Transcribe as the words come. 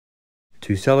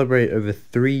To celebrate over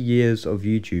 3 years of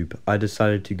YouTube, I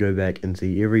decided to go back and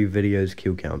see every video's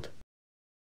kill count.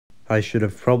 I should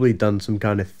have probably done some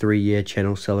kind of 3-year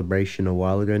channel celebration a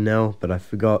while ago now, but I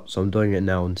forgot, so I'm doing it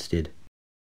now instead.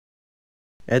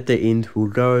 At the end, we'll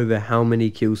go over how many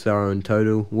kills there are in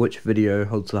total, which video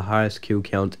holds the highest kill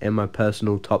count, and my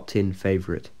personal top 10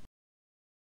 favourite.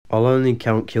 I'll only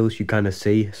count kills you kinda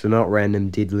see, so not random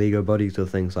dead Lego bodies or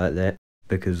things like that,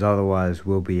 because otherwise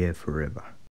we'll be here forever.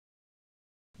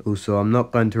 Also, I'm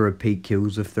not going to repeat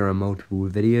kills if there are multiple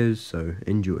videos, so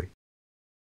enjoy.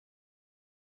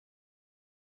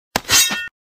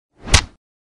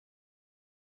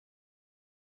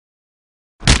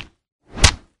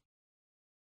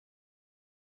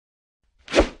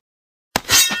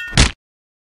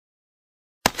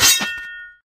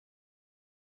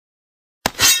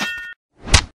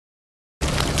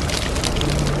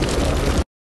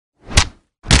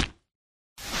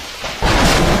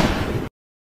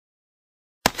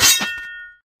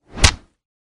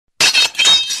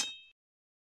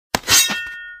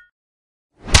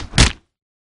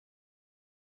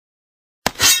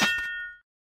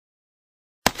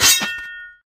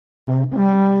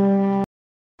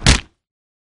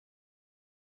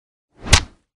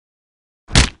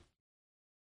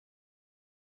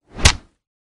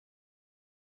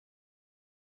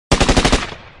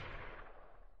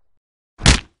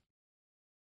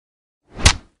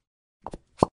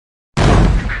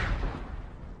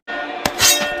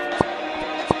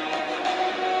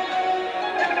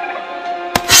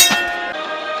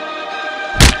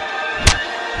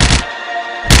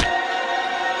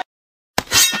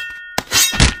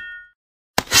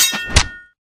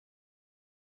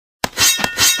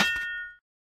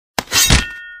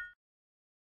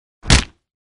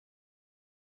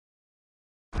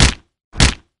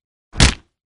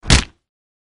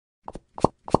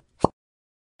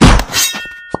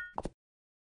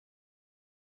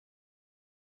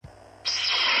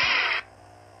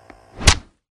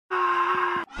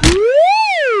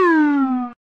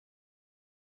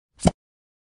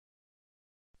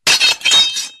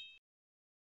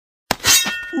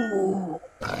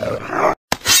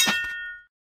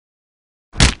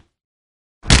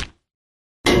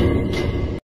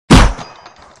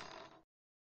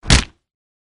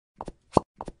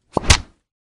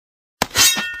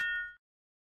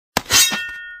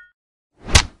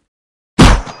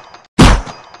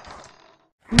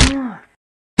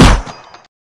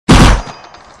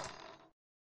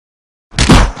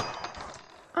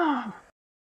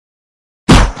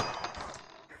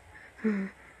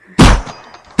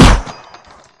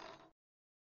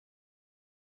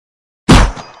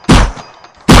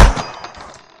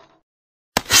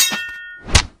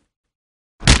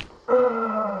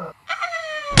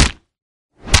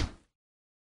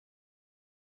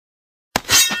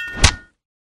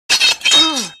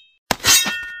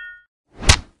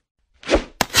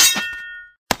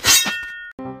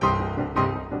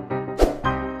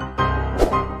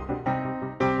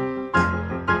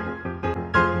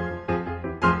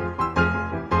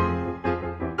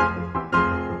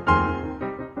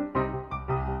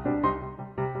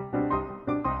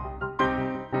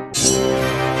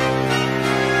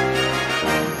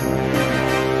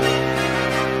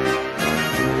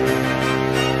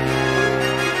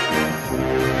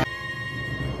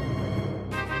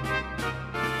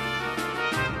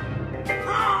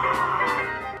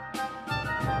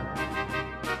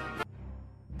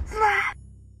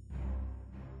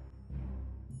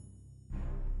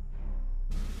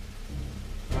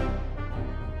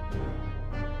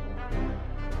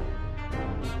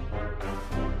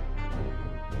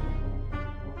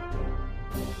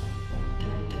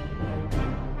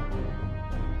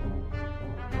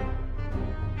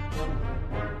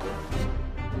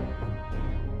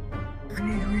 I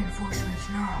need reinforcements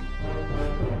now.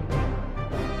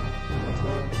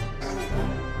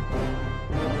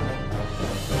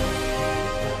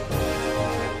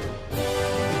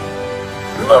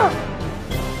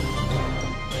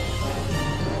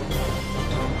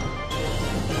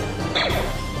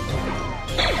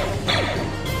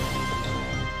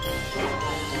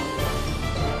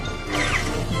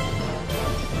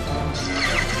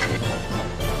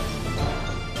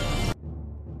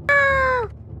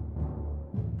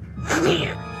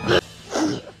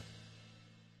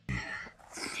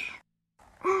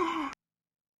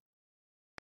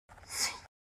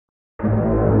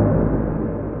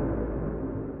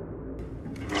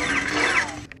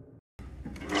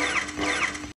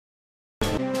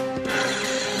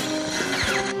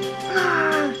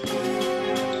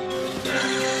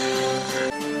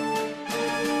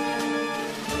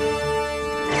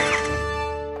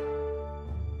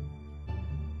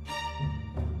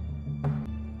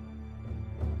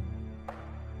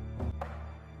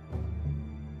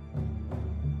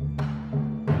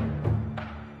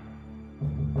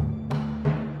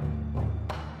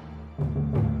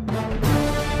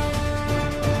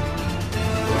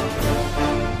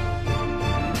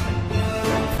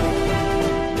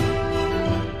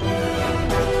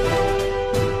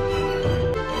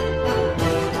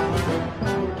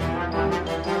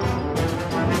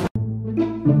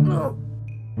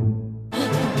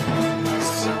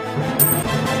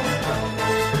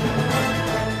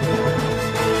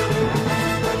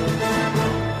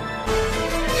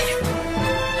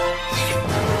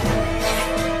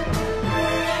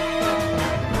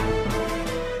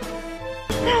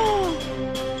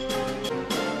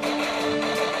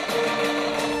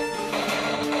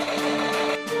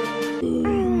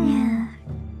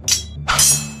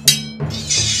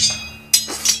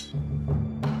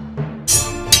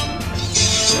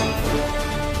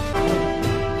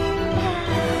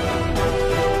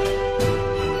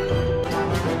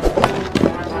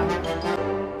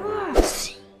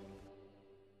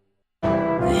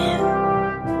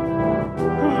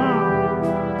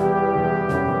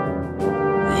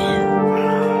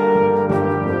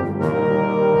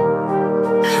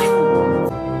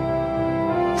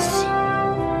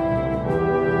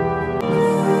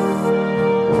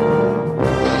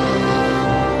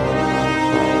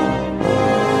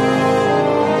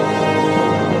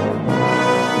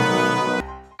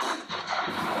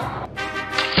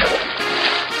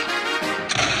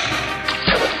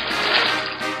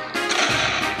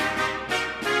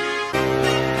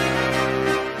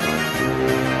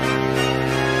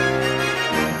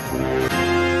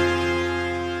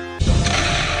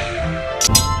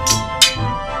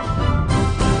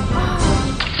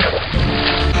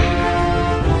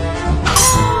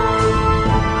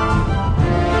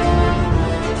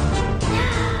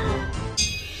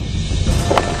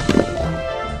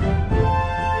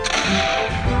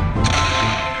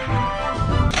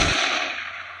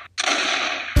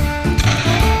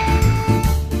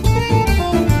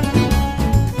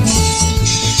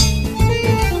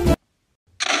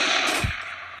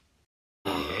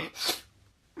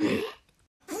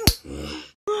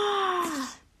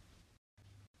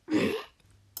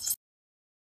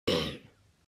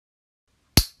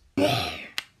 Second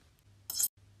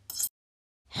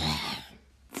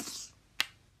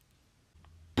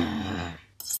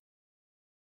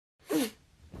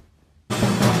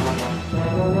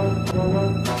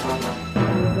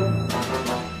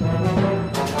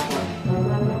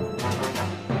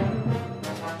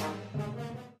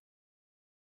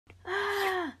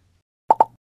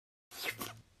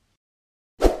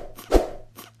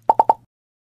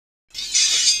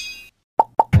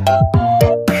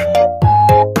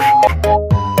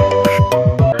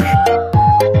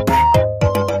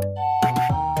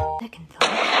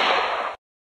thought.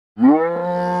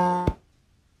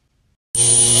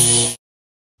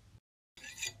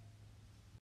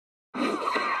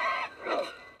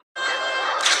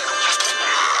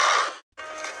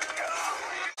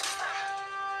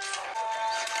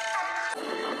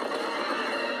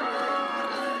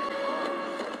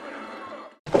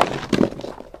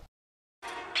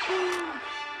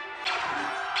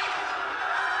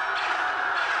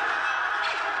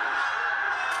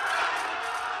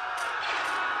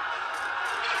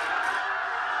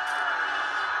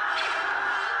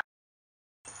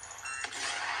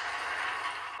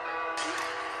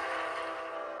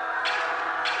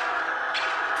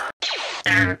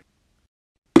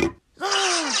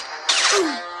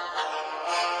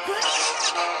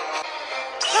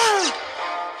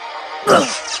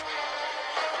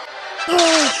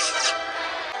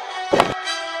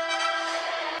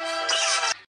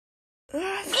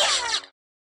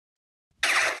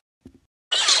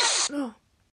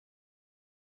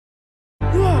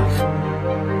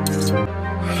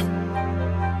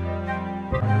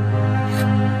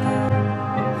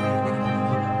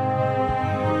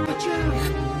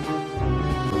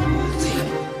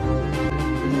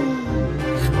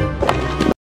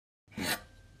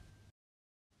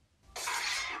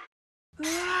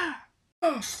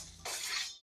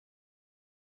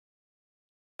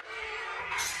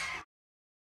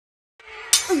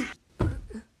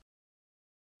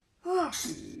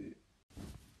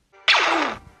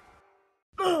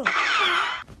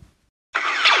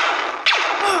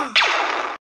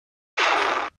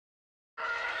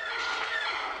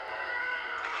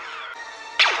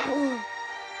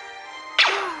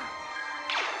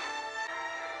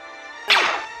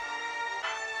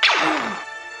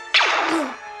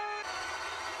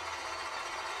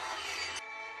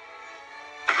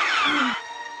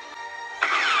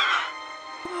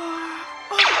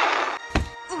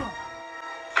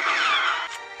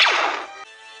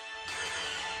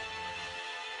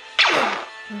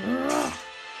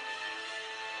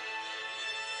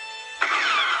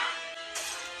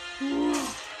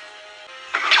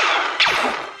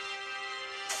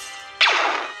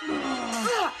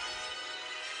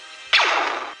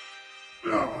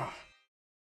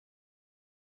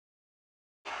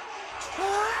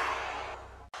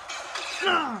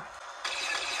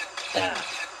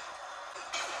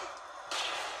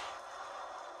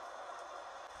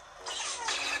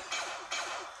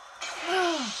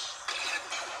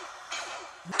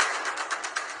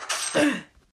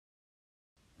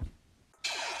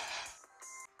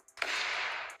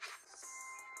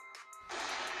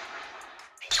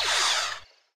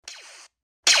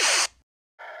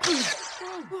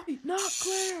 Not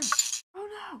clear! Oh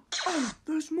no! Oh,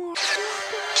 there's more!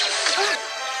 Ah,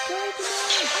 take them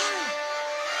out!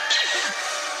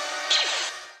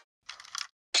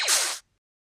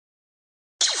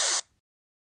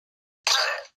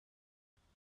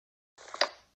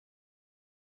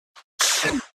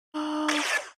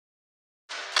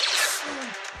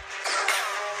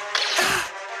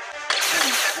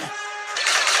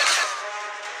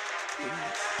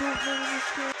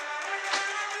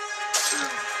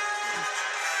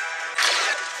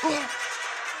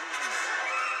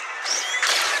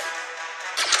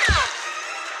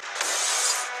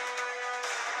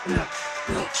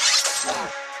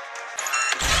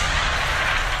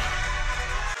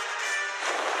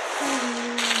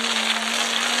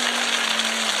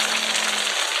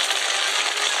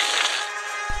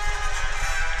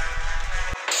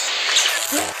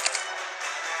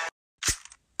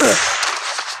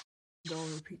 I'll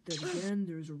repeat that again.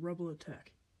 There's a rebel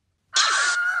attack.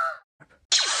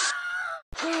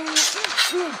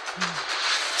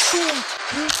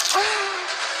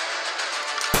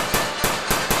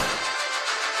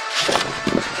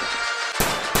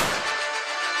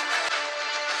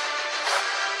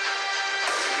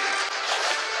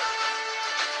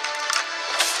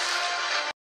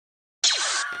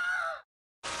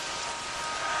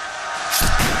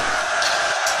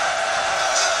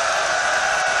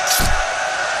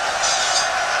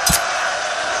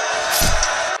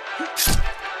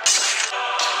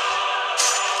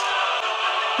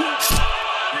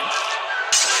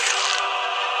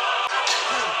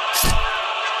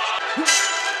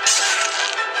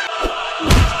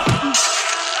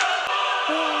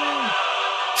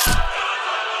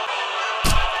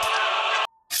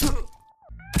 Some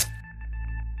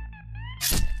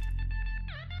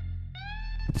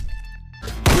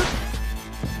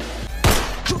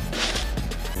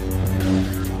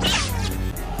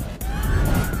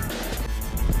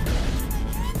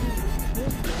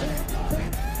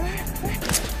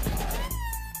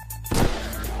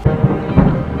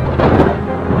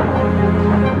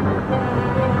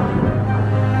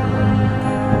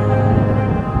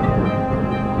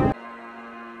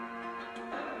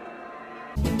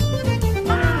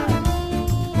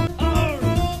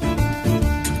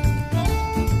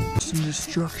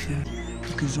destruction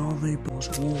because all they built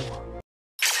was war.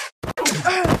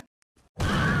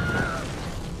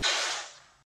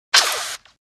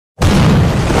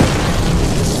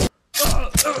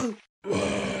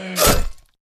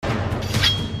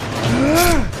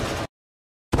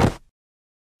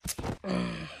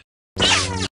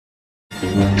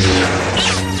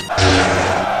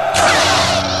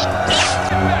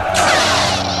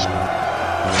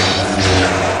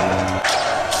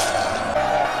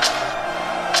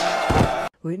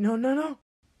 Wait, no.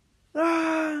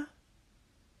 Ah!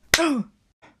 Oh!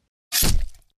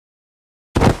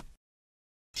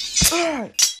 Ah!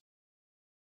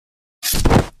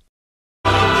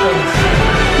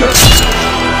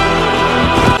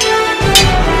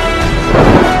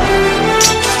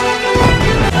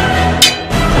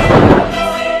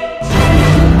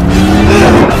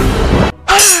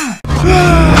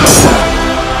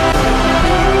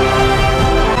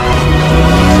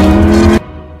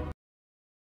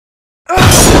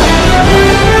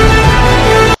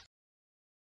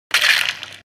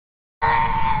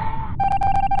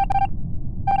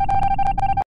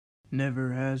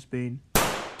 Never has been.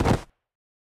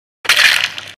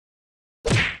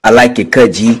 I like it,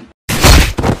 cut G.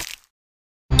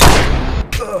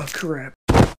 Oh, crap.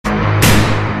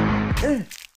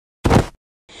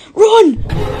 Run!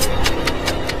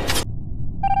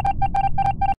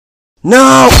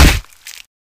 No!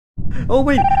 Oh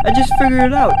wait, I just figured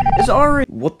it out. It's already.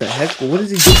 What the heck? What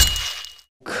is he doing?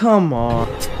 Come on.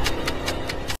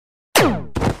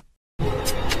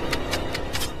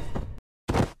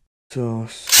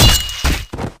 Sauce.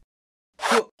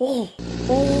 Oh!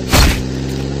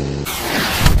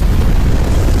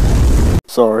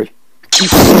 Sorry.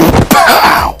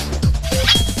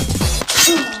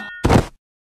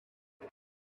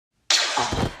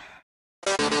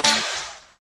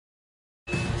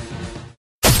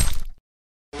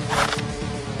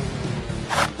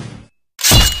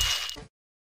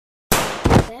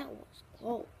 That was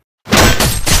close.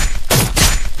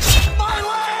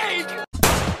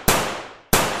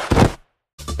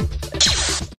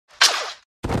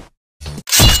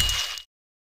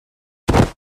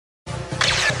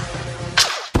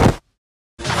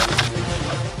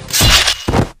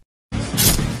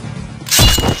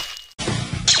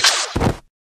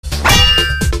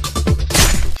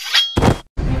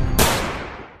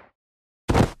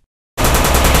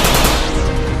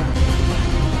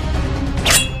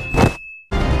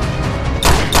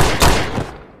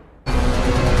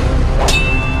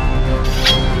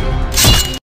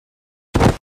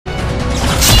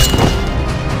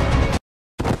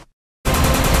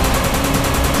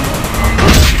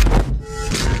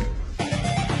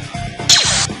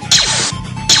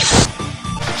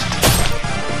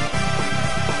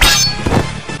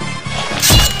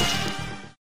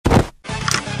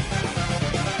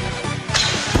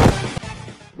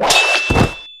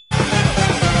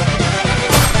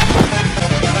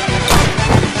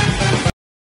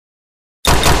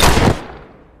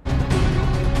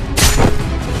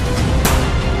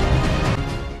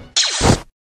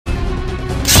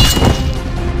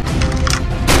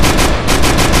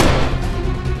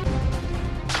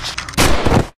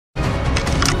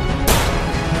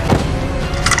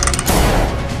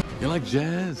 You like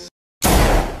jazz?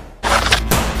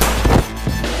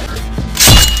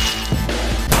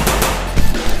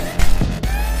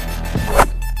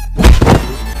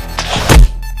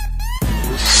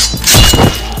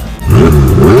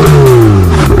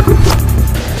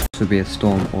 This would be a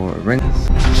storm or a ring.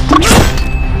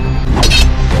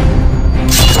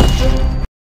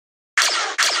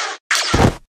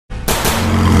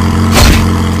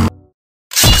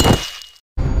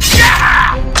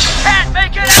 Can't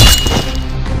make it out!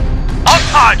 On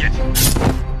target!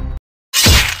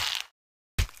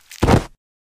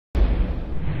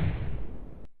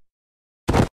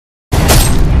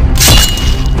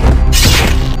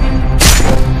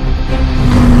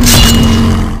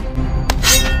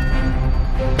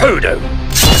 Poodoo!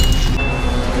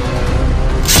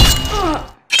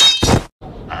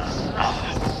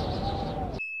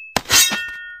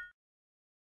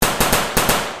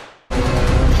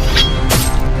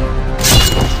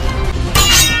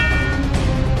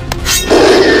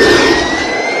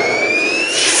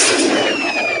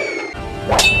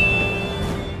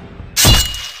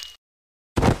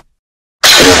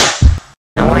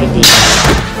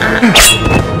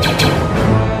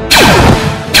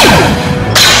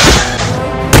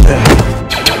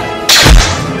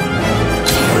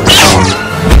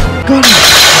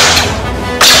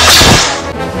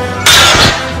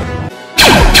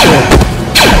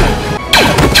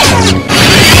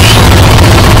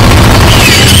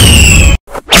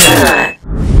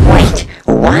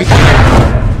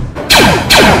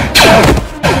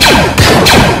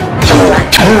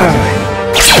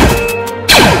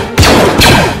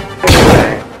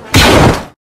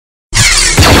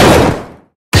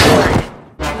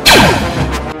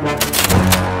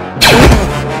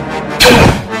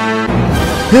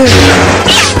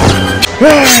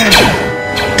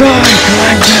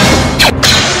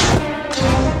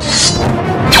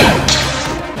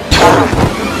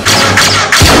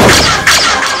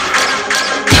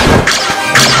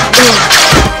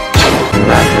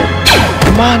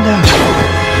 Come on now.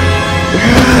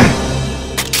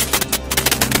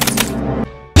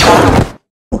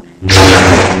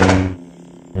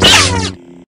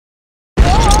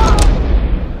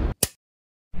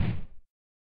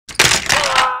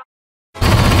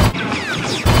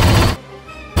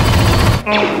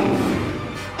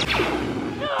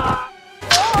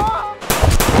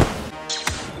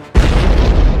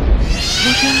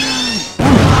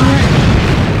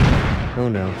 Oh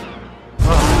no.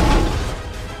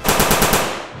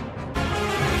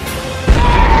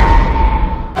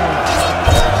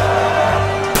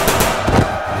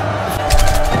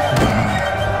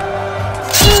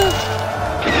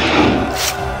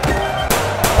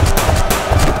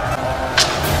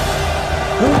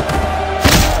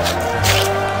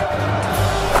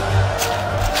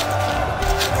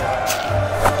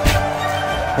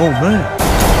 Oh man.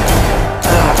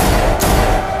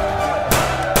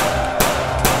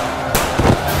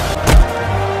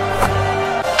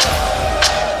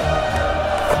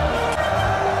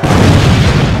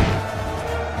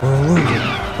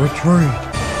 Retreat.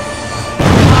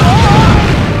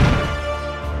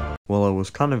 Well, I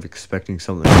was kind of expecting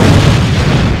something.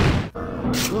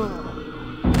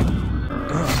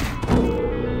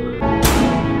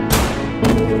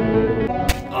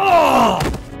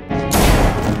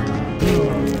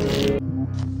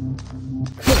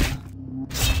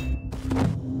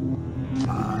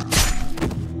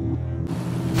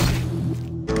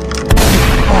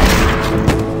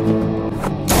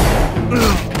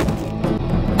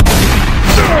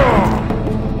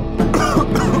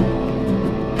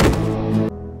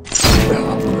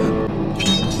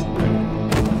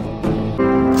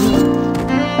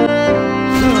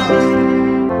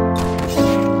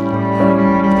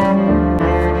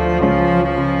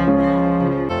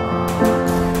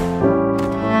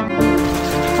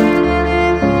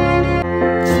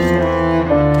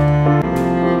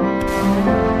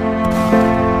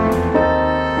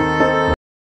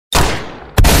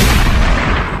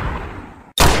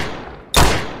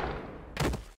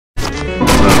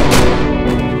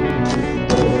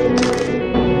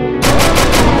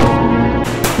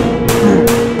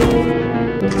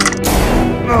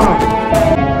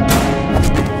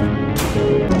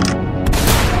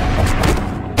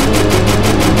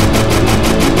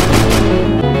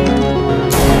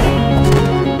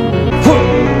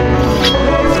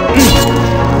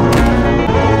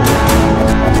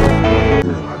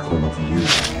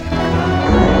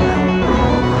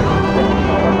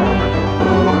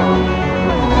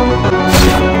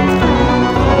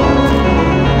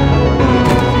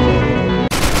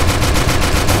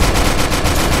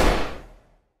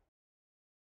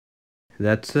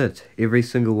 That's it, every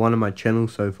single one of my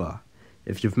channels so far.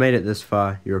 If you've made it this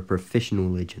far, you're a professional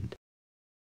legend.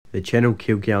 The channel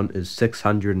kill count is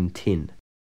 610.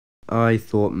 I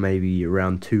thought maybe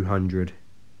around 200,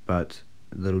 but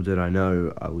little did I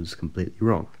know I was completely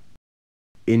wrong.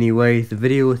 Anyway, the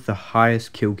video with the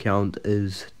highest kill count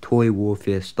is Toy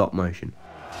Warfare Stop Motion.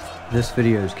 This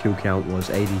video's kill count was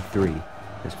 83,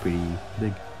 that's pretty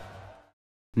big.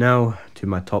 Now to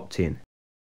my top 10.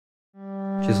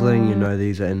 Just letting you know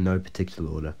these are in no particular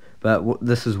order, but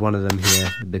this is one of them here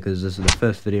because this is the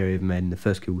first video I ever made and the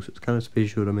first kill, so it's kind of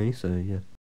special to me, so yeah.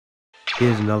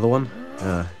 Here's another one,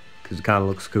 because it kind of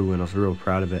looks cool and I was real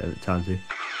proud of it at the time too.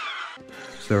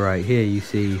 So right here you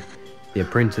see the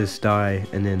apprentice die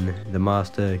and then the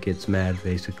master gets mad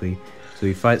basically, so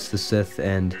he fights the Sith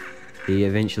and he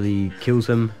eventually kills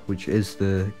him, which is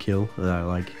the kill that I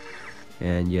like.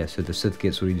 And yeah, so the Sith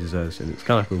gets what he deserves, and it's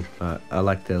kind of cool. I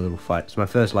like their little fight. It's my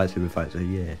first lightsaber fight, so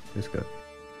yeah, let's go.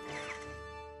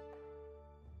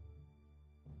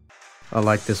 I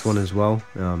like this one as well.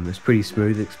 It's pretty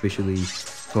smooth, especially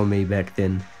for me back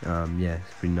then. Yeah,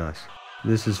 it's pretty nice.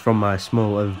 This is from my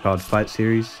small overpowered fight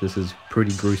series. This is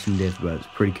pretty gruesome death, but it's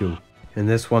pretty cool. And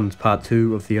this one's part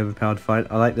 2 of the overpowered fight.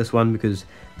 I like this one because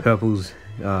Purple's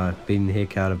beating the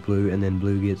heck out of Blue, and then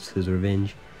Blue gets his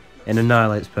revenge and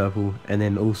annihilates Purple, and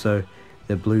then also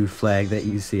the blue flag that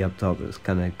you see up top. It's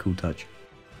kind of a cool touch.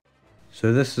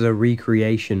 So this is a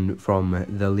recreation from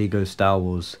the Lego Star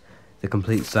Wars The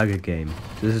Complete Saga game.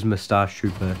 So this is Moustache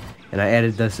Trooper, and I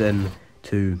added this in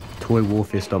to Toy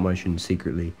Warfare Stop Motion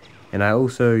secretly, and I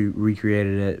also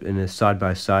recreated it in a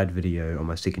side-by-side video on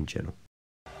my second channel.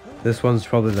 This one's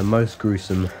probably the most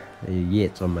gruesome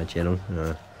yet on my channel.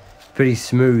 Pretty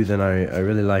smooth, and I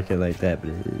really like it like that, but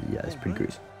yeah, it's pretty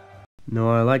gruesome. No,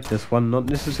 I like this one, not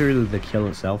necessarily the kill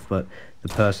itself, but the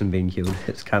person being killed.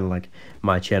 It's kind of like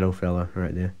my channel fella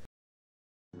right there.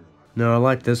 No, I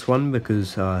like this one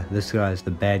because this guy is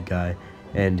the bad guy,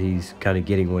 and he's kind of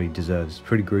getting what he deserves. It's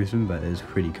pretty gruesome, but it's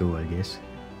pretty cool, I guess.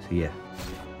 So yeah.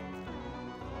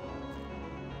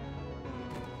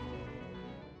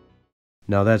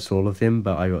 Now that's all of them,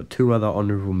 but I got 2 other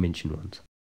honorable mention ones.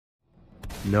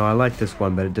 No, I like this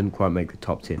one, but it didn't quite make the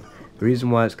top 10. The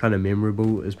reason why it's kind of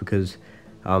memorable is because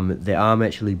the arm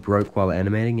actually broke while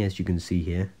animating, as you can see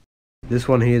here. This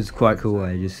one here is quite cool.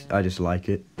 I just like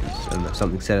it. There's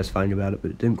something satisfying about it,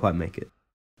 but it didn't quite make it.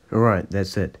 Alright,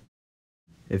 that's it.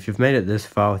 If you've made it this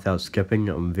far without skipping,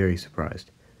 I'm very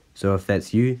surprised. So if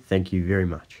that's you, thank you very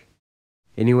much.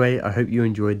 Anyway, I hope you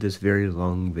enjoyed this very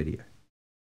long video.